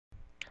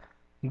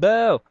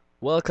Bo,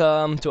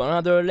 welcome to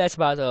another Let's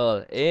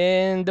Battle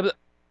in the.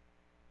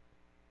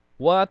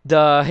 What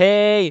the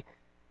hey?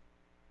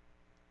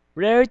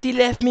 Rarity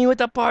left me with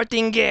a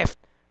parting gift.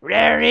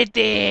 Rarity!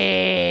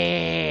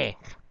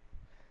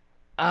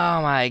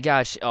 Oh my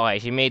gosh! Oh,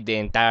 she made the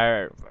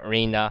entire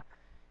arena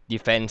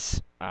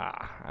defense.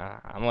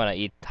 I'm gonna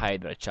eat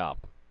Hydra Chop.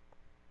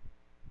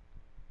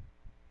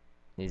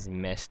 He's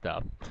messed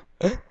up.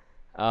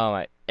 Oh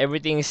my!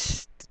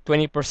 Everything's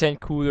 20%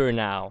 cooler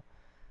now.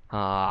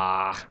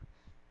 Ah.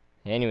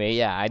 Anyway,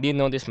 yeah, I did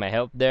notice my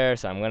health there,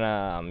 so I'm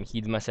gonna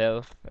heal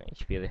myself. I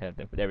feel health.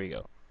 There we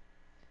go.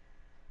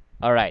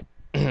 All right,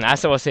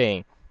 as I was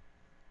saying,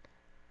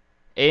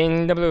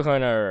 in the blue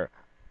corner,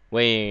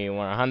 weighing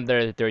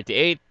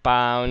 138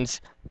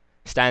 pounds,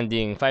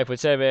 standing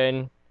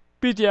 5'7",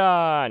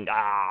 Peteian.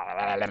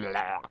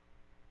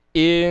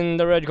 In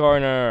the red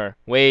corner,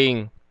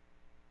 weighing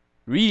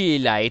really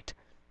light,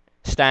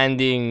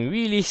 standing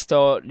really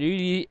tall.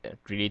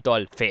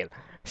 Fail.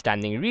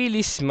 Standing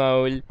really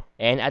small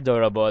and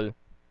adorable.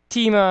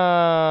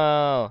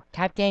 Teemo!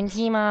 Captain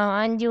Teemo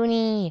on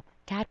duty!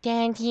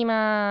 Captain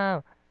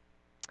Teemo!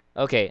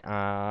 Okay,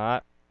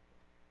 let's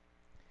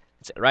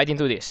right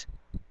into this.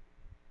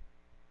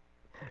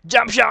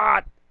 Jump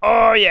shot!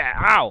 Oh yeah!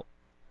 Ow!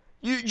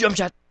 You jump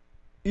shot!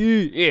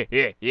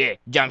 Yeah!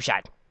 Jump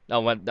shot! Oh,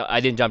 what? No, I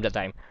didn't jump that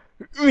time.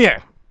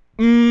 Yeah!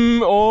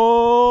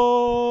 Oh!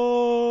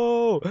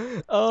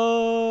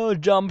 Oh!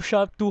 Jump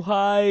shot to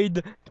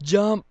hide!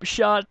 Jump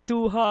shot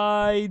to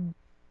hide!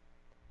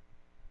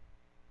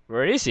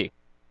 Where is he?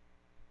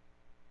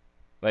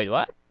 Wait,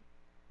 what?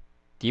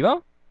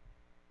 Teemo?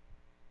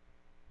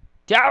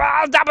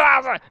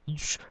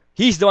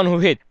 He's the one who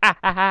hit.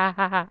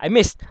 I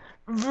missed.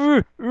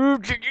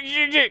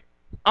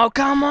 Oh,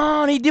 come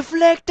on. He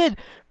deflected.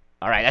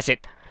 All right, that's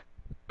it.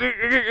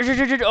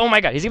 Oh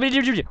my god.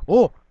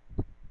 Oh,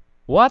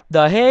 what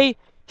the hey?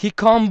 He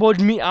comboed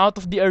me out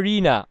of the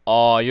arena.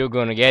 Oh, you're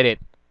gonna get it.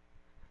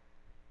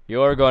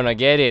 You're gonna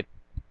get it.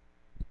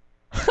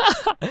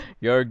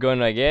 You're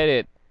gonna get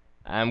it.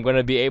 I'm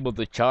gonna be able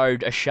to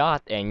charge a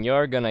shot and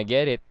you're gonna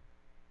get it.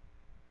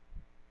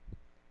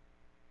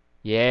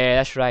 Yeah,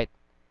 that's right.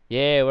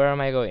 Yeah, where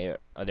am I going?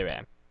 Oh, there I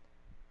am.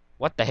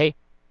 What the hey?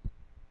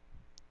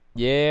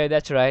 Yeah,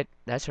 that's right.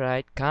 That's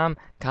right. Come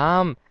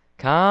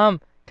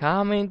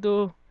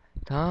into.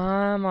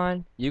 Come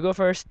on. You go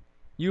first.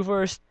 You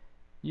first.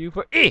 You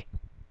first. Eh!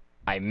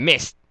 I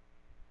missed.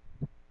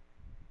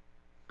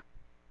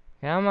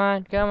 Come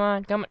on.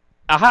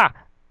 Aha!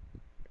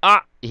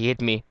 Ah! He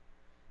hit me.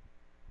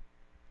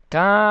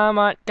 Come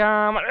on.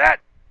 Ah!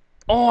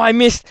 Oh, I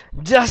missed.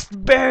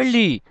 Just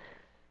barely.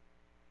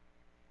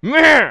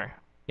 Meh!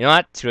 You know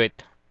what? Screw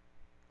it.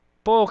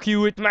 Poke you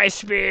with my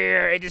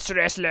spear. It is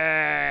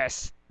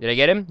restless. Did I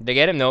get him? Did I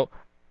get him? No.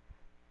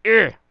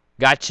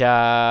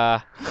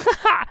 Gotcha.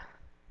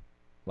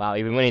 Wow,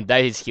 even when he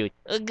dies, it's cute.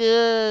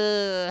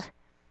 Ugh.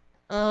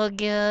 Ugh.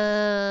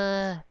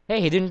 Hey,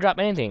 he didn't drop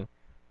anything.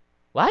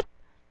 What?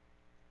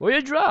 Where are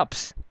your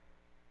drops?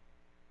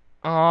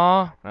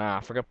 Aw,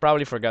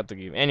 probably forgot to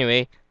give.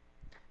 Anyway,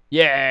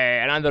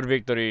 yeah, another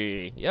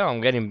victory. Yeah,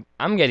 I'm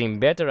getting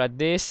better at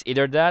this.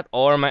 Either that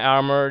or my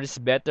armor is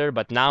better,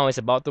 but now it's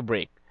about to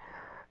break.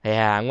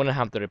 Yeah, I'm gonna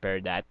have to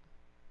repair that.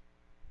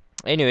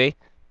 Anyway,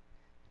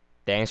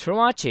 thanks for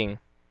watching.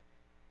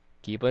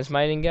 Keep on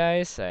smiling,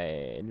 guys.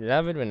 I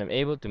love it when I'm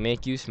able to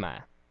make you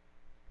smile.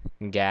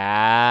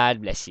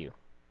 God bless you.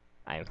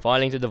 I'm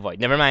falling to the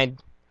void. Never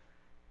mind.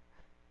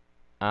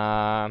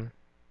 Alright.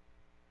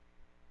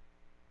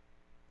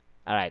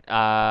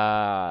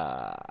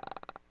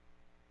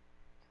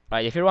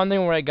 Right, if you're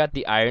wondering where I got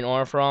the iron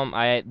ore from,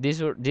 this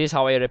is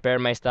how I repair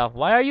my stuff.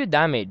 Why are you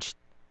damaged?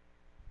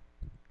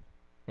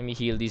 Let me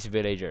heal this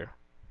villager.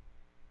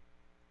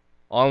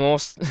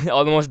 Almost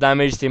almost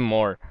damaged him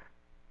more.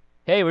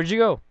 Hey, where'd you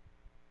go?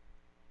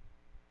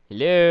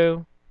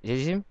 Hello? Is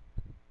this him?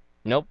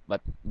 Nope,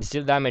 but he's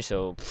still damaged,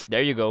 so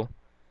there you go.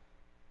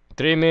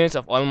 3 minutes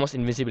of almost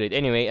invincibility.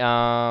 Anyway,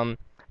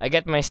 I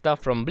get my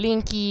stuff from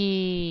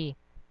Blinky.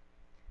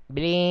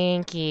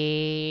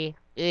 Blinky.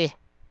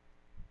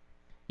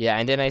 Yeah,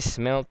 and then I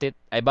smelt it.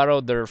 I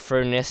borrow their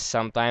furnace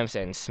sometimes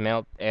and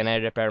smelt, and I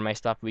repair my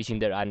stuff using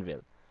their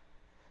anvil.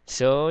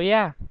 So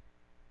yeah,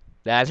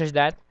 the answer is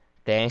that.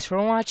 Thanks for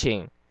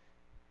watching.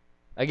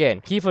 Again,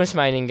 keep on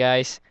smiling,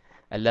 guys.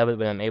 I love it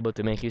when I'm able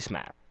to make you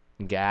smile.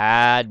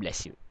 God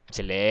bless you.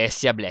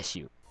 Celestia bless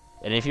you.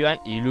 And if you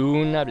want,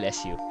 Luna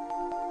bless you.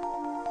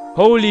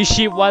 Holy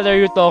shit, what are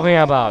you talking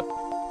about?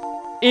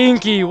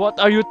 Inky, what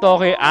are you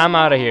talking? I'm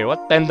out of here.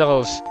 What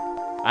tentacles?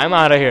 I'm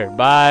out of here.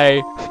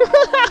 Bye.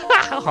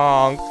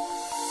 Honk.